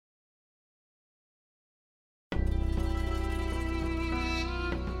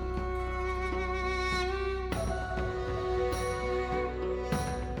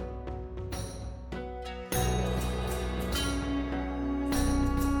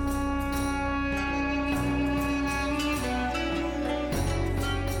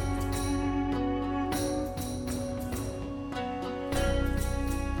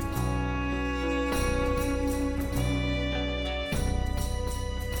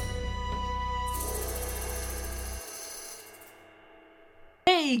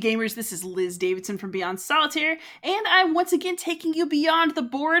Hey gamers, this is Liz Davidson from Beyond Solitaire, and I'm once again taking you beyond the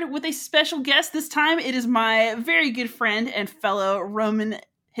board with a special guest. This time it is my very good friend and fellow Roman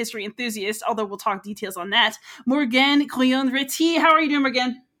history enthusiast, although we'll talk details on that, Morgan Cleon-Reti. How are you doing,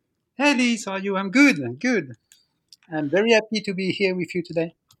 Morgan? Hey Liz, how are you? I'm good. I'm very happy to be here with you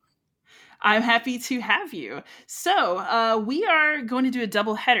today. I'm happy to have you. So, we are going to do a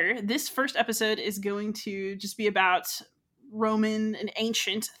double header. This first episode is going to just be about Roman and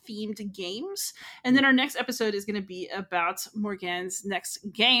ancient themed games. And then our next episode is going to be about Morgan's next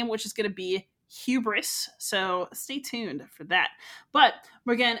game, which is going to be Hubris. So stay tuned for that. But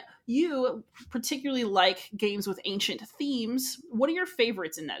Morgan, you particularly like games with ancient themes. What are your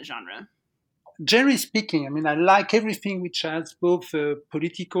favorites in that genre? Generally speaking, I like everything which has both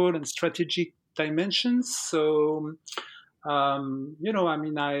political and strategic dimensions. So, I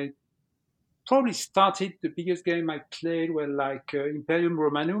probably started the biggest game I played were like Imperium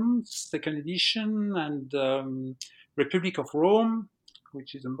Romanum, second edition, and Republic of Rome,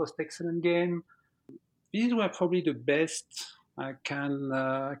 which is the most excellent game. These were probably the best I can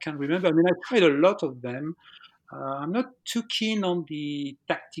remember. I tried a lot of them. I'm not too keen on the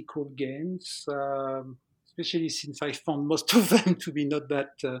tactical games, especially since I found most of them to be not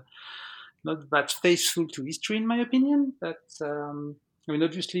that faithful to history, in my opinion. But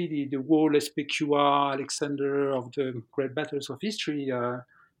obviously, the whole SPQR Alexander of the Great Battles of History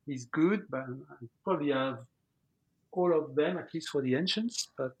is good, but I probably have all of them, at least for the ancients.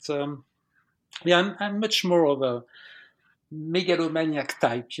 But I'm much more of a megalomaniac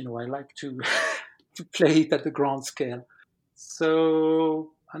type. I like to to play it at the grand scale.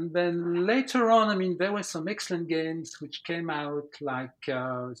 So, and then later on, there were some excellent games which came out, like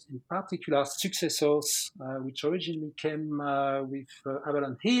in particular Successors, which originally came with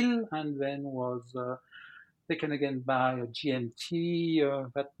Avalon Hill and then was taken again by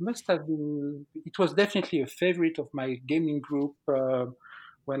GMT. That must have been, it was definitely a favorite of my gaming group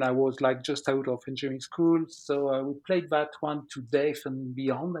when I was like just out of engineering school. So we played that one to death and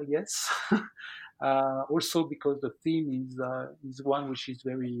beyond, I guess. Also because the theme is one which is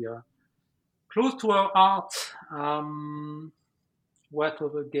very close to our heart. What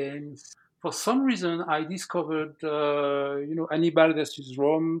other games? For some reason, I discovered Hannibal versus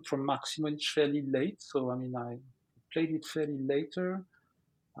Rome from Mark Simonich fairly late. So I played it fairly later.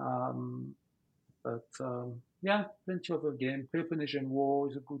 Um, but plenty of other games. Peloponnesian War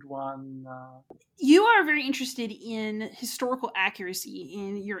is a good one. You are very interested in historical accuracy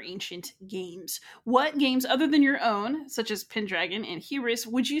in your ancient games. What games, other than your own, such as Pendragon and Hubris,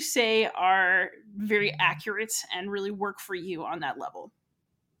 would you say are very accurate and really work for you on that level?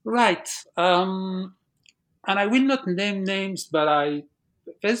 Right. And I will not name names, but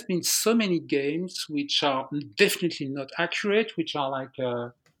there's been so many games which are definitely not accurate, which are like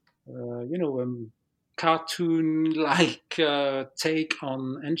cartoon like take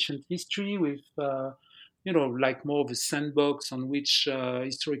on ancient history with like more of a sandbox on which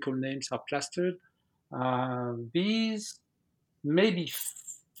historical names are plastered. These may be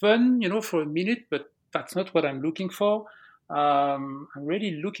fun, for a minute, but that's not what I'm looking for. I'm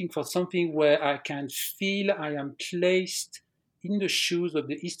really looking for something where I can feel I am placed in the shoes of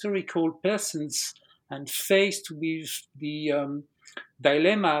the historical persons and faced with the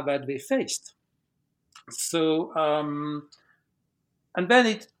dilemma that they faced. So, and then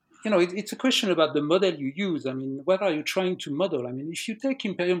it's a question about the model you use. What are you trying to model? If you take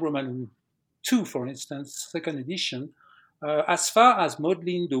Imperium Romanum 2, for instance, second edition, as far as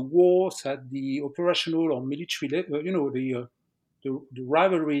modeling the wars at the operational or military level, the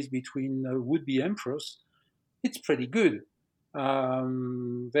rivalries between would-be emperors, it's pretty good.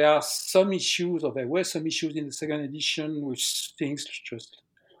 There are some issues, or there were some issues in the second edition with things just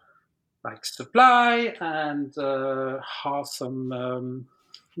like supply and how some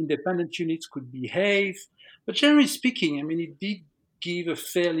independent units could behave. But generally speaking, it did give a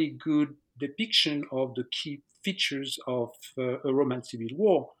fairly good depiction of the key features of a Roman civil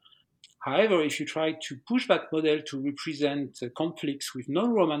war. However, if you try to push that model to represent conflicts with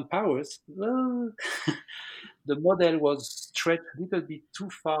non-Roman powers, well, the model was stretched a little bit too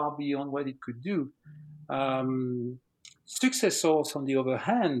far beyond what it could do. Successors, on the other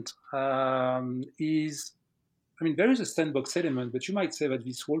hand, there is a sandbox element, but you might say that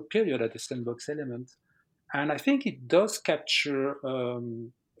this whole period had a sandbox element. And I think it does capture a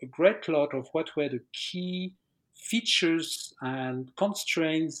great lot of what were the key features and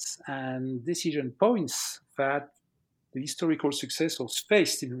constraints and decision points that the historical successors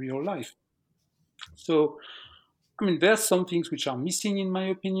faced in real life. So I mean, there's some things which are missing, in my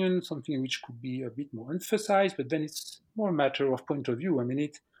opinion, something which could be a bit more emphasized, but then it's more a matter of point of view. I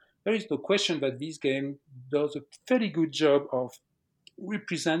mean, there is no question that this game does a fairly good job of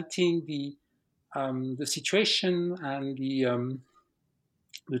representing the situation and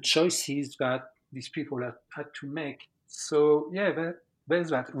the choices that these people had to make. So yeah, there's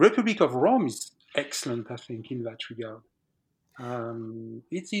that. Republic of Rome is excellent, I think, in that regard.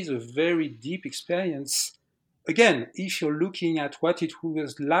 It is a very deep experience. Again, if you're looking at what it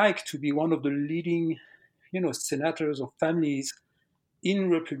was like to be one of the leading, senators or families in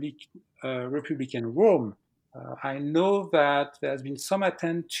Republican Rome, I know that there has been some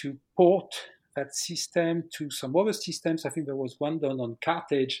attempt to port that system to some other systems. I think there was one done on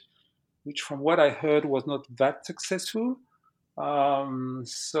Carthage, which, from what I heard, was not that successful.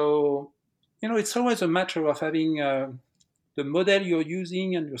 So, it's always a matter of having the model you're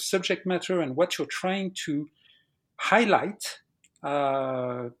using and your subject matter and what you're trying to highlight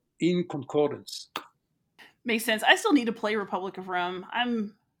in concordance. Makes sense. I still need to play Republic of Rome. I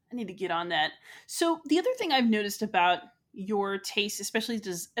need to get on that. So the other thing I've noticed about your taste, especially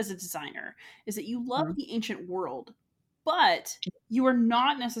as a designer, is that you love the ancient world, but you are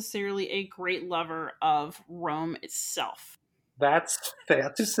not necessarily a great lover of Rome itself. That's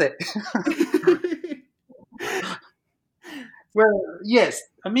fair to say. Well, yes.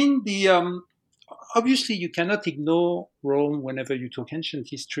 I mean, obviously you cannot ignore Rome whenever you talk ancient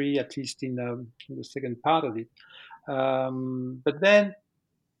history, at least in the second part of it. But then,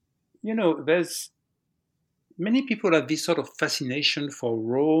 there's many people have this sort of fascination for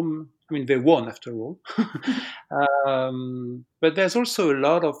Rome. I mean, they won after all. But there's also a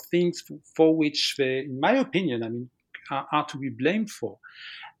lot of things for which they, in my opinion, I mean, are to be blamed for.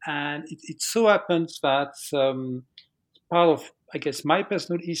 And it so happens that part of, I guess, my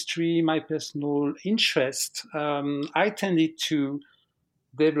personal history, my personal interest, I tended to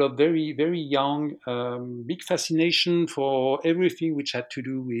develop very, very young, big fascination for everything which had to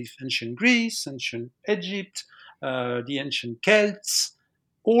do with ancient Greece, ancient Egypt, the ancient Celts,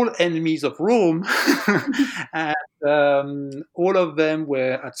 all enemies of Rome. And all of them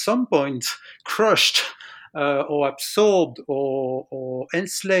were at some point crushed or absorbed or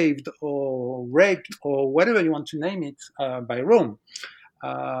enslaved or raped or whatever you want to name it by Rome.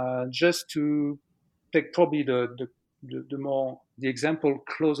 Just to take probably the example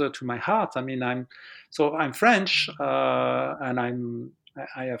closer to my heart. I mean, I'm French and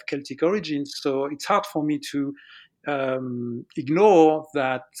I have Celtic origins, so it's hard for me to ignore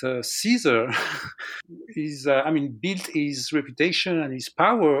that Caesar built his reputation and his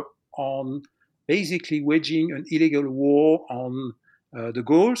power on basically waging an illegal war on the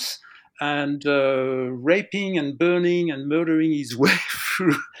Gauls and raping and burning and murdering his way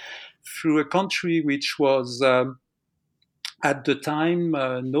through a country which was at the time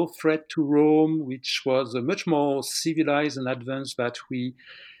no threat to Rome, which was much more civilized and advanced that we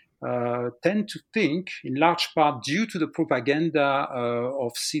tend to think, in large part due to the propaganda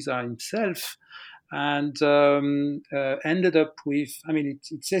of Caesar himself, and ended up with, I mean,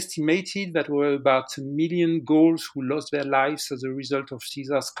 it's estimated that there were about 1 million Gauls who lost their lives as a result of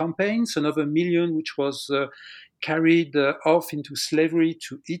Caesar's campaigns, another million which was carried off into slavery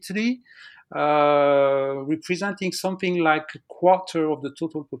to Italy, representing something like a quarter of the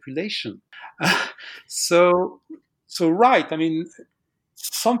total population. So right, I mean,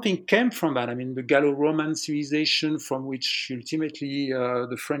 something came from that. I mean, the Gallo-Roman civilization from which ultimately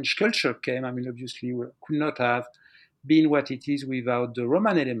the French culture came, I mean, obviously could not have been what it is without the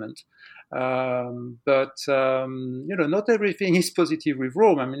Roman element. But not everything is positive with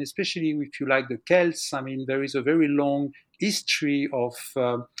Rome. I mean, especially if you like the Celts, I mean, there is a very long history of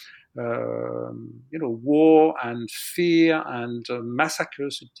war and fear and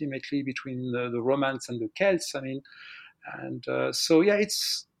massacres ultimately between the Romans and the Celts. I mean, and so yeah,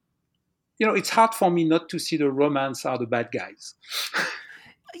 it's hard for me not to see the Romans are the bad guys.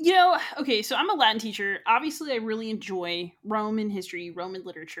 Okay, so I'm a Latin teacher. Obviously, I really enjoy Roman history, Roman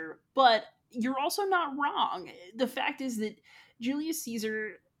literature, but you're also not wrong. The fact is that Julius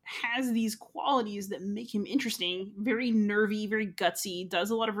Caesar has these qualities that make him interesting, very nervy, very gutsy,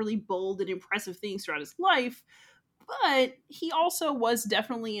 does a lot of really bold and impressive things throughout his life, but he also was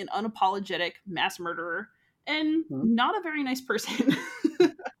definitely an unapologetic mass murderer and not a very nice person.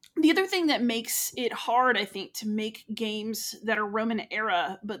 The other thing that makes it hard, I think, to make games that are Roman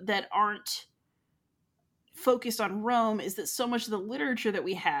era but that aren't focused on Rome is that so much of the literature that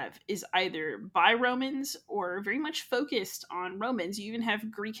we have is either by Romans or very much focused on Romans. You even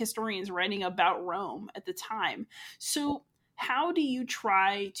have Greek historians writing about Rome at the time. So how do you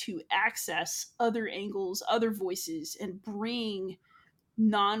try to access other angles, other voices, and bring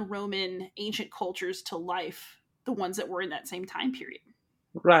non-Roman ancient cultures to life, the ones that were in that same time period?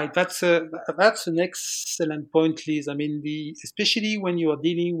 Right, that's an excellent point, Liz. I mean, especially when you are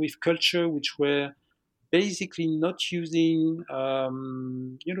dealing with culture which were basically not using,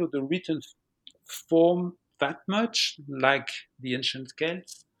 the written form that much, like the ancient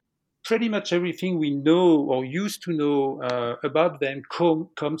Celts. Pretty much everything we know or used to know about them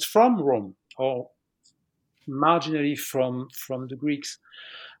comes from Rome or marginally from the Greeks.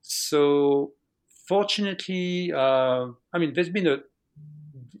 So, fortunately, I mean, there's been a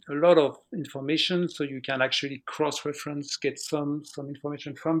lot of information, so you can actually cross-reference, get some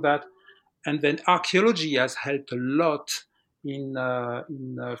information from that, and then archaeology has helped a lot in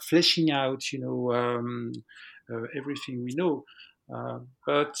fleshing out, everything we know. Uh,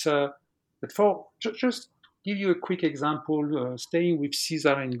 but but for just give you a quick example, staying with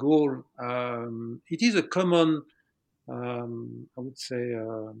Caesar in Gaul, it is a common, I would say,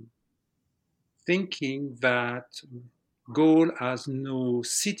 thinking that Gaul has no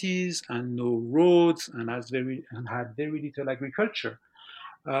cities and no roads and had very little agriculture.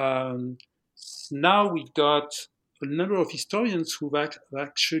 Um, Now we've got a number of historians who've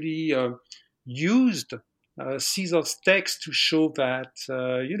actually used Caesar's text to show that,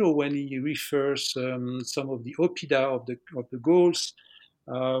 when he refers some of the oppida of the Gauls,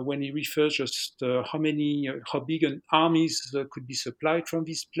 when he refers just how big an armies could be supplied from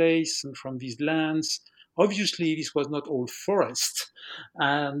this place and from these lands. Obviously, this was not all forest,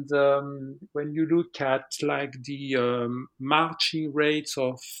 and when you look at like the marching rates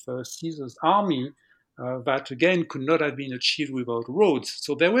of Caesar's army, that again could not have been achieved without roads.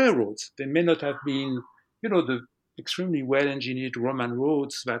 So there were roads. They may not have been, the extremely well-engineered Roman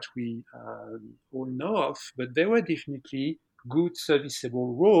roads that we all know of, but there were definitely good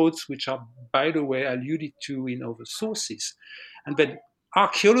serviceable roads, which are, by the way, alluded to in other sources. And then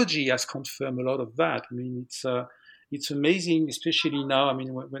archaeology has confirmed a lot of that. I mean, it's amazing, especially now. I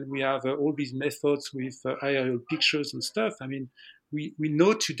mean, when we have all these methods with aerial pictures and stuff. I mean, we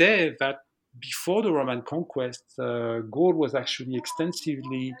know today that before the Roman conquest, gold was actually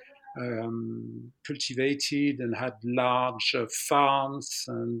extensively cultivated and had large farms,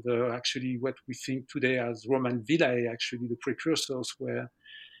 and actually what we think today as Roman villae, actually the precursors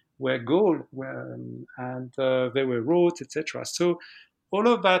were gold, and there were roads, etc. So all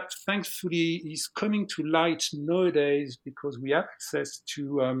of that, thankfully, is coming to light nowadays because we have access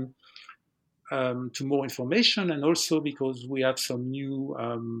to more information, and also because we have some new,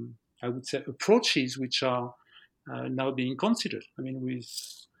 I would say, approaches which are now being considered. I mean, with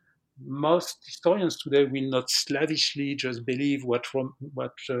most historians today will not slavishly just believe what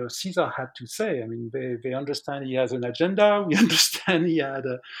Caesar had to say. I mean, they understand he has an agenda. We understand he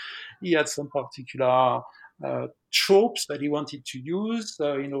had some particular tropes that he wanted to use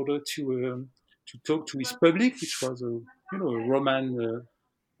in order to talk to his public, which was a Roman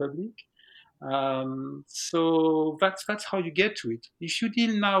public. So that's how you get to it. If you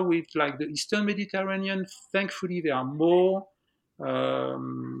deal now with like the Eastern Mediterranean, thankfully there are more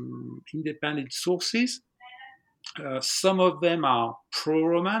independent sources. Some of them are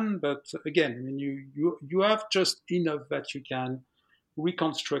pro-Roman, but again, I mean, you have just enough that you can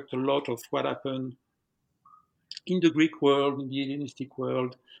reconstruct a lot of what happened in the Greek world, in the Hellenistic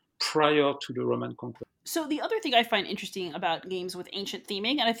world, prior to the Roman conquest. So the other thing I find interesting about games with ancient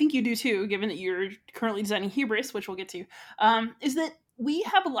theming, and I think you do too, given that you're currently designing Hubris, which we'll get to, is that we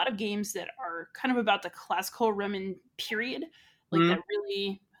have a lot of games that are kind of about the classical Roman period, like that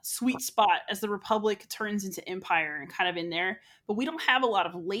really sweet spot as the Republic turns into empire and kind of in there. But we don't have a lot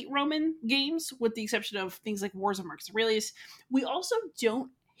of late Roman games, with the exception of things like Wars of Marcus Aurelius. We also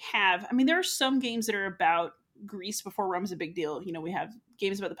don't have, I mean, there are some games that are about Greece before Rome's a big deal. You know, we have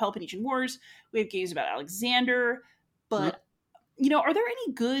games about the Peloponnesian Wars, we have games about Alexander, but are there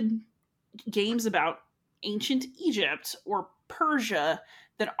any good games about ancient Egypt or Persia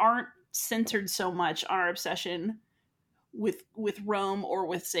that aren't centered so much on our obsession with Rome or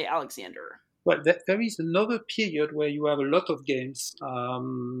with, say, Alexander? Well, there is another period where you have a lot of games,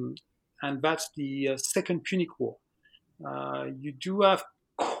 and that's the Second Punic War. You do have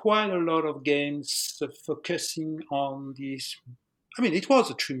quite a lot of games focusing on this. I mean, it was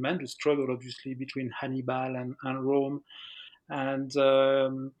a tremendous struggle, obviously, between Hannibal and Rome, and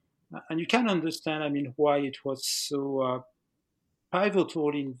you can understand, I mean, why it was so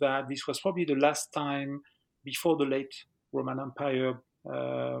pivotal in that this was probably the last time before the late Roman Empire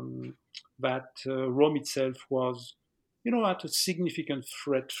that Rome itself was, at a significant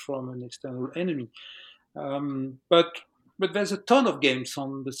threat from an external enemy. But but there's a ton of games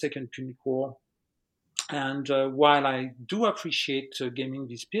on the Second Punic War. And while I do appreciate gaming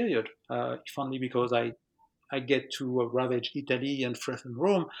this period, if only because I get to ravage Italy and threaten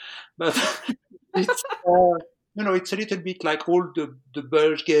Rome, but it's it's a little bit like all the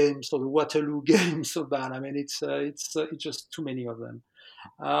Bulge games or the Waterloo games so bad. I mean, it's just too many of them.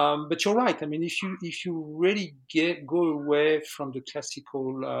 But you're right. I mean, if you really go away from the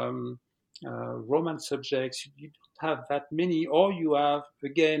classical Roman subjects, you don't have that many, or you have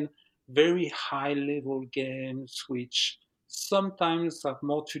again very high level games which sometimes have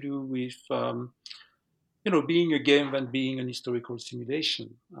more to do with being a game than being an historical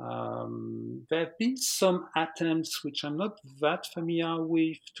simulation. There have been some attempts which I'm not that familiar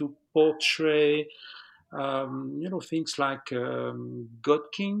with to portray things like God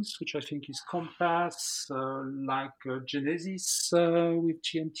Kings, which I think is Compass, like Genesis with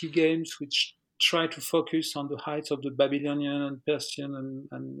GMT games, which try to focus on the heights of the Babylonian and Persian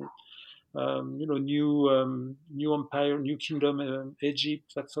and new empire, new kingdom,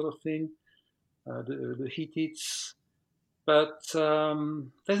 Egypt, that sort of thing, the Hittites. But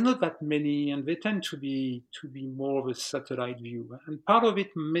there's not that many, and they tend to be more of a satellite view. And part of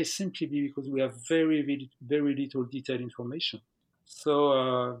it may simply be because we have very little detailed information.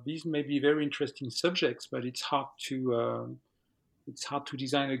 So these may be very interesting subjects, but it's hard to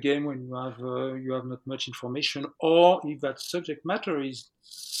design a game when you have not much information, or if that subject matter is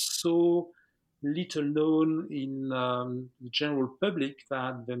so little known in the general public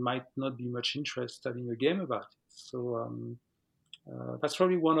that there might not be much interest having a game about it. So that's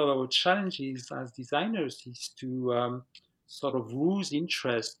probably one of our challenges as designers is to sort of lose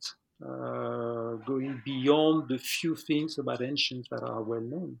interest, going beyond the few things about ancients that are well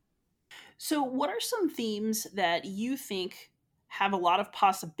known. So, what are some themes that you think have a lot of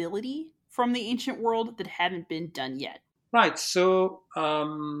possibility from the ancient world that haven't been done yet? Right. So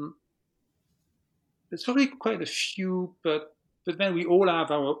there's probably quite a few, but then we all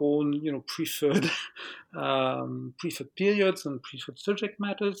have our own, preferred preferred periods and preferred subject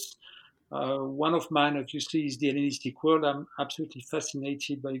matters. One of mine, obviously, is the Hellenistic world. I'm absolutely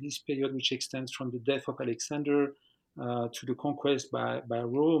fascinated by this period, which extends from the death of Alexander to the conquest by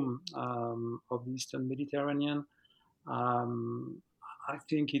Rome of the Eastern Mediterranean. Um, I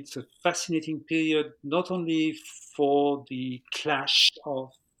think it's a fascinating period, not only for the clash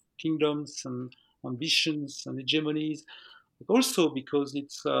of kingdoms and ambitions and hegemonies, but also because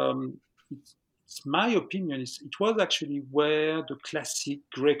it's my opinion, it was actually where the classic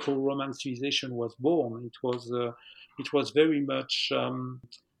Greco-Roman civilization was born. It was very much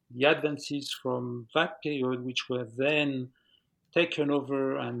the advances from that period, which were then taken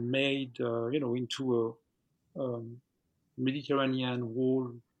over and made, into a Mediterranean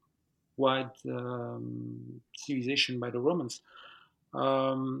worldwide civilization by the Romans.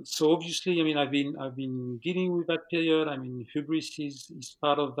 So obviously, I mean, I've been dealing with that period. I mean, Hubris is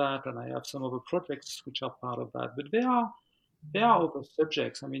part of that, and I have some other projects which are part of that. But there are other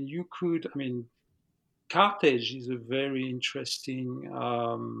subjects. I mean, Carthage is a very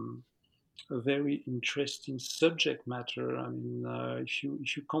interesting subject matter. I mean, if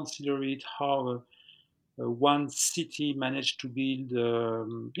you consider it, how one city managed to build,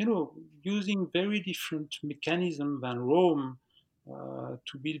 using very different mechanism than Rome,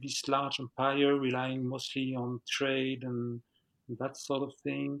 to build this large empire, relying mostly on trade and that sort of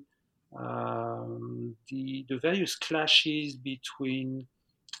thing. The various clashes between,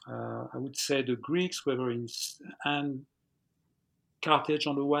 I would say, the Greeks, and Carthage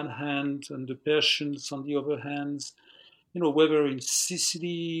on the one hand, and the Persians on the other hand, whether in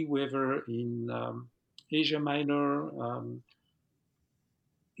Sicily, whether in Asia Minor,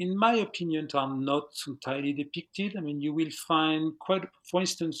 in my opinion, are not entirely depicted. I mean, for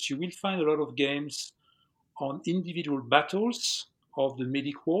instance, you will find a lot of games on individual battles of the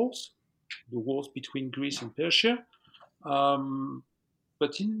Medic Wars, the wars between Greece and Persia. Um,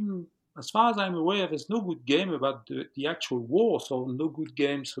 but as far as I'm aware, there's no good game about the actual wars, or no good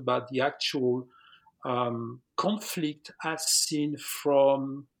games about the actual conflict as seen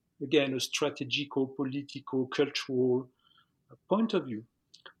from, again, a strategical, political, cultural point of view.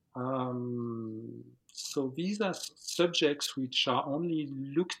 So these are subjects which are only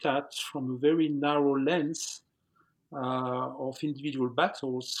looked at from a very narrow lens of individual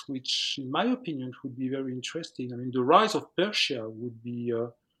battles, which, in my opinion, would be very interesting. I mean, the rise of Persia would be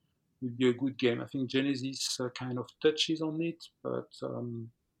a good game. I think Genesis kind of touches on it, but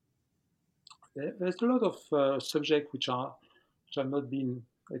there's a lot of subjects which have not been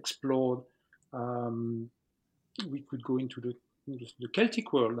explored. Um, we could go into the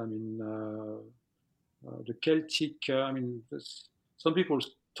Celtic world. I mean, the Celtic. Some people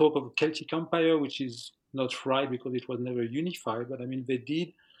talk of Celtic Empire, which is not right because it was never unified. But I mean, they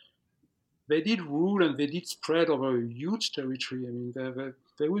did rule and they did spread over a huge territory. I mean,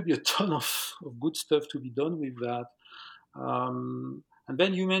 there will be a ton of good stuff to be done with that. And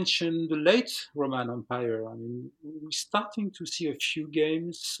then you mentioned the late Roman Empire. I mean, we're starting to see a few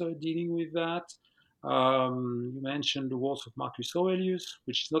games dealing with that. You mentioned the wars of Marcus Aurelius,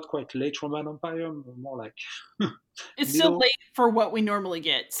 which is not quite late Roman Empire, more like It's still middle. late for what we normally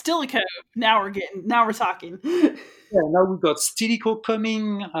get. Still a code. Now we're talking. Yeah, now we've got Stilicho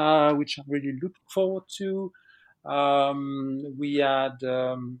coming, which I'm really looking forward to. We had,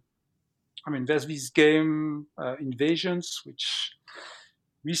 there's this game, Invasions, which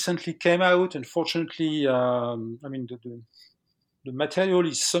recently came out. Unfortunately, the material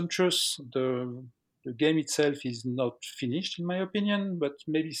is sumptuous. The game itself is not finished, in my opinion, but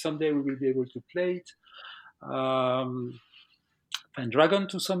maybe someday we will be able to play it. And Dragon,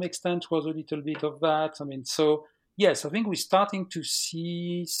 to some extent, was a little bit of that. I mean, so yes, I think we're starting to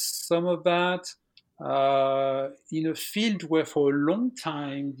see some of that in a field where, for a long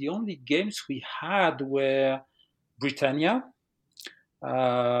time, the only games we had were Britannia.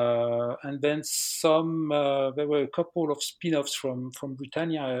 And then there were a couple of spin-offs from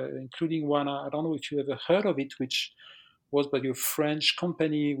Britannia, including one, I don't know if you ever heard of it, which was by a French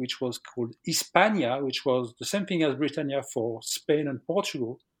company, which was called Hispania, which was the same thing as Britannia for Spain and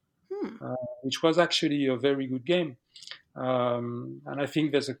Portugal, which was actually a very good game. And I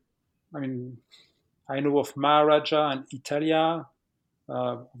think I know of Maharaja and Italia.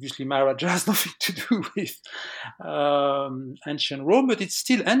 Obviously, Maharaja has nothing to do with ancient Rome, but it's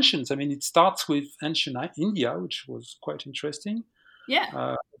still ancient. I mean, it starts with ancient India, which was quite interesting. Yeah.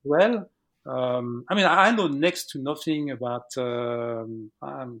 As well. I know next to nothing about.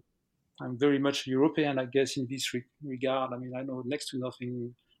 I'm very much European, I guess, in this regard. I mean, I know next to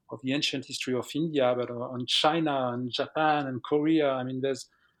nothing of the ancient history of India, but on China and Japan and Korea, I mean, there's.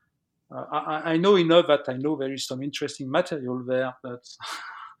 I know enough that I know there is some interesting material there, but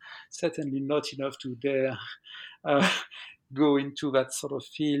certainly not enough to dare go into that sort of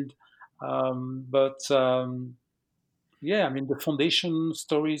field. Yeah, I mean, the foundation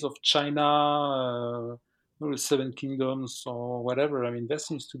stories of China, the Seven Kingdoms, or whatever. I mean, there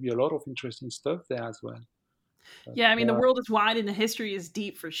seems to be a lot of interesting stuff there as well. But, Yeah, I mean, the world is wide and the history is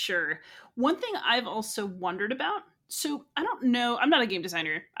deep for sure. One thing I've also wondered about, so I don't know, I'm not a game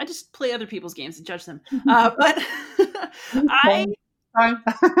designer. I just play other people's games and judge them. But I I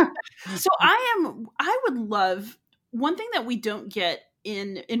would love, one thing that we don't get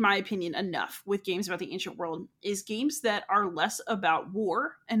in my opinion enough with games about the ancient world is games that are less about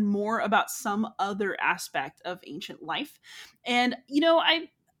war and more about some other aspect of ancient life. And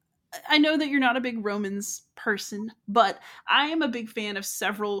I know that you're not a big Romans person, but I am a big fan of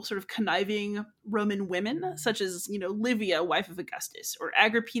several sort of conniving Roman women, such as, Livia, wife of Augustus, or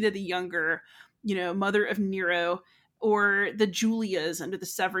Agrippina the Younger, mother of Nero, or the Julias under the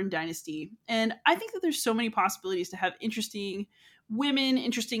Severan dynasty. And I think that there's so many possibilities to have interesting women,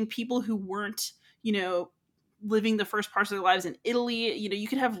 interesting people who weren't, living the first parts of their lives in Italy. You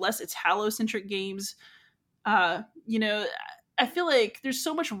could have less Italo-centric games. I feel like there's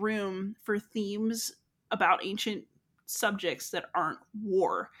so much room for themes about ancient subjects that aren't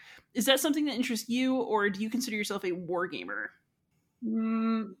war. Is that something that interests you, or do you consider yourself a war gamer?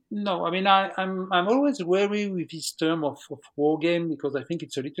 No, I mean, I'm always wary with this term of war game because I think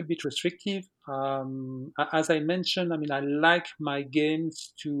it's a little bit restrictive. As I mentioned, I mean, I like my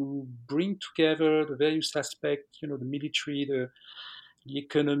games to bring together the various aspects, the military, the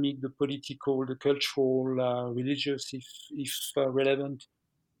economic, the political, the cultural, religious, if relevant.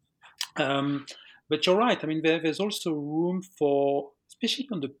 But you're right. I mean, there's also room for, especially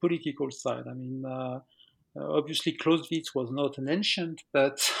on the political side. I mean, obviously, Clausewitz was not an ancient,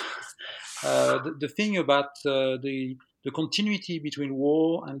 but the thing about the continuity between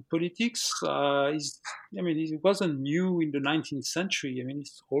war and politics it wasn't new in the 19th century. I mean,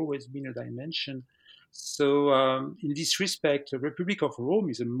 it's always been a dimension. So, in this respect, the Republic of Rome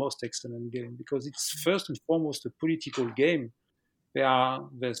is a most excellent game because it's first and foremost a political game.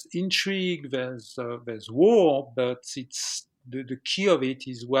 There's intrigue, there's war, but it's the key of it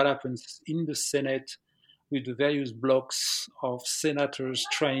is what happens in the Senate with the various blocks of senators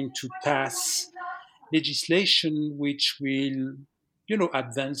trying to pass legislation which will,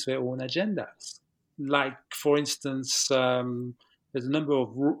 advance their own agendas. Like, for instance, there's a number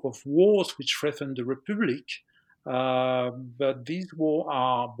of wars which threaten the Republic, but these wars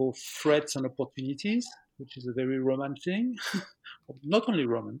are both threats and opportunities, which is a very Roman thing, not only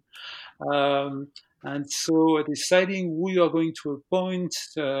Roman. And so deciding who you are going to appoint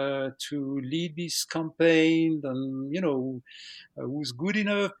to lead this campaign, and who's good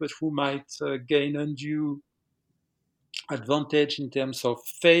enough, but who might gain undue advantage in terms of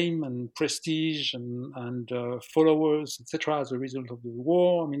fame and prestige and followers, etc., as a result of the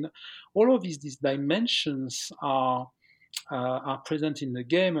war. I mean, all of these dimensions are present in the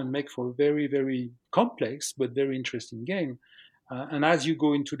game and make for a very, very complex but very interesting game. And as you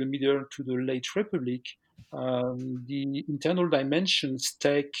go into the middle to the late Republic, the internal dimensions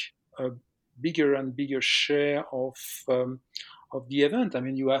take a bigger and bigger share of the event. I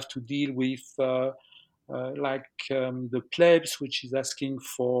mean, you have to deal with the plebs, which is asking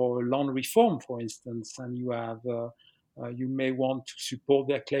for land reform, for instance, and you may want to support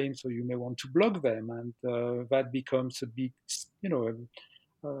their claims or you may want to block them, and that becomes a big,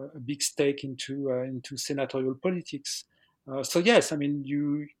 a big stake into senatorial politics. So yes, I mean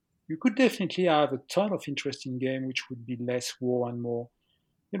you could definitely have a ton of interesting game which would be less war and more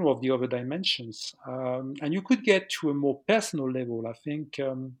of the other dimensions, and you could get to a more personal level. I think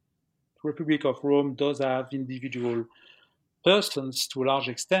Republic of Rome does have individual persons to a large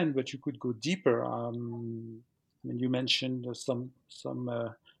extent, but you could go deeper. I mean, you mentioned some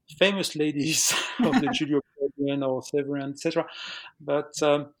famous ladies of the Julio-Claudian or Severan, etc. But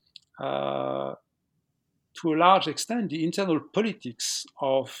to a large extent, the internal politics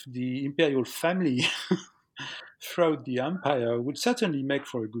of the imperial family throughout the empire would certainly make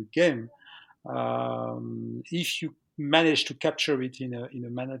for a good game if you manage to capture it in a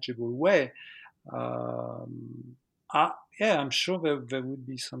manageable way. Yeah, I'm sure there would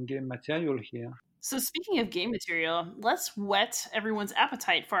be some game material here. So, speaking of game material, let's whet everyone's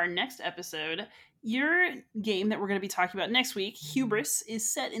appetite for our next episode. Your game that we're going to be talking about next week, Hubris,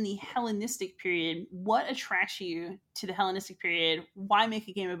 is set in the Hellenistic period. What attracts you to the Hellenistic period? Why make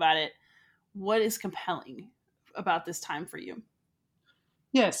a game about it? What is compelling about this time for you?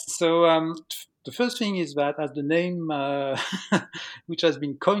 Yes, so the first thing is that as the name, which has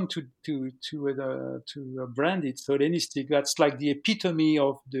been coined to brand it, so Hellenistic, that's like the epitome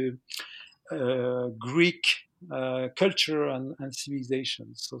of the Greek culture and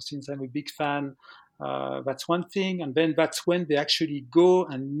civilization. So since I'm a big fan, that's one thing, and then that's when they actually go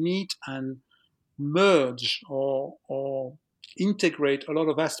and meet and merge or integrate a lot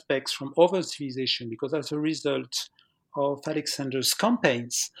of aspects from other civilization, because as a result of Alexander's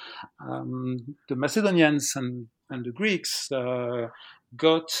campaigns, the Macedonians and the Greeks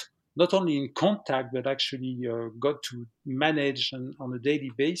got not only in contact, but actually got to manage on a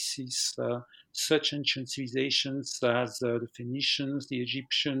daily basis such ancient civilizations as the Phoenicians, the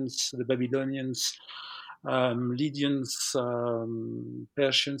Egyptians, the Babylonians, Lydians,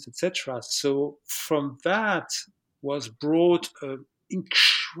 Persians, etc. So from that was brought an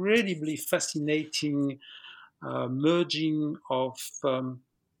incredibly fascinating merging of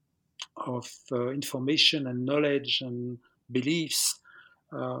information and knowledge and beliefs,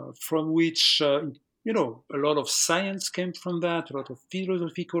 from which a lot of science came from that, a lot of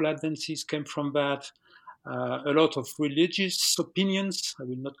philosophical advances came from that, a lot of religious opinions, I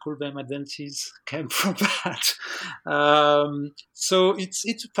will not call them advances, came from that. So it's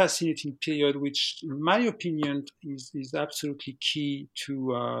a fascinating period, which, in my opinion, is absolutely key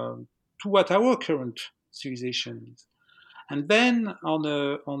to what our current civilization is. And then on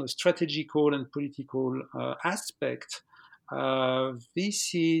a strategical and political aspect,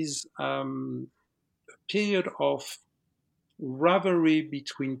 this is a period of rivalry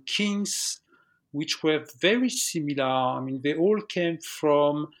between kings, which were very similar. I mean, they all came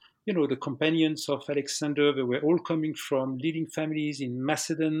from, the companions of Alexander. They were all coming from leading families in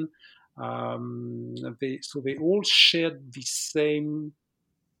Macedon. So they all shared the same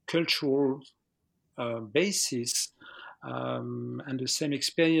cultural basis and the same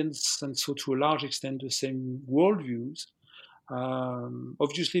experience, and so to a large extent the same worldviews.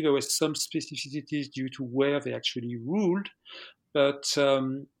 Obviously, there were some specificities due to where they actually ruled, but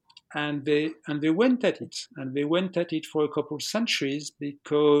and they went at it, and they went at it for a couple of centuries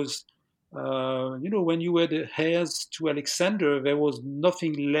because when you were the heirs to Alexander, there was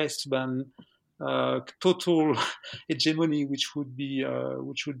nothing less than total hegemony, which would be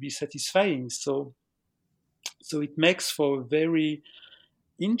satisfying. So it makes for a very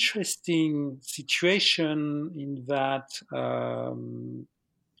interesting situation in that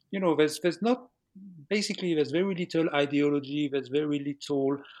there's very little ideology, there's very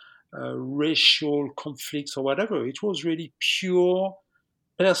little racial conflicts or whatever. It was really pure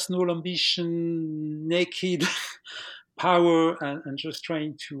personal ambition, naked power, and just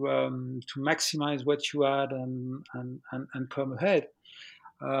trying to maximize what you had and come ahead.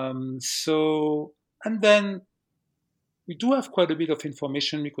 So And then we do have quite a bit of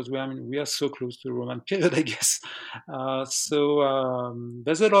information because we are so close to the Roman period, I guess. So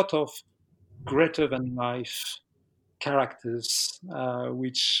there's a lot of greater than life characters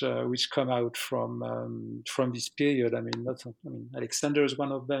which come out from this period. Alexander is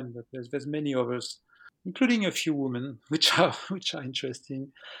one of them, but there's many others, including a few women, which are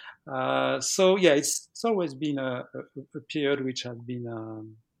interesting. So yeah, it's always been a period which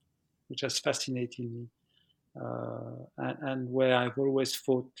has fascinated me. And where I've always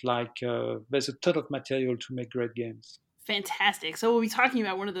thought like there's a ton of material to make great games. Fantastic. So we'll be talking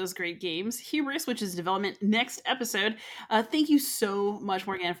about one of those great games, Hubris, which is development next episode. Thank you so much,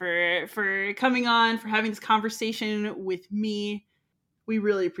 Morgan, for coming on, for having this conversation with me. We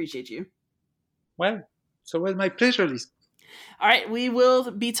really appreciate you. Well, so it was my pleasure, Lisa. All right, we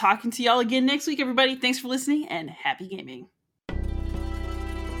will be talking to y'all again next week, everybody. Thanks for listening and happy gaming.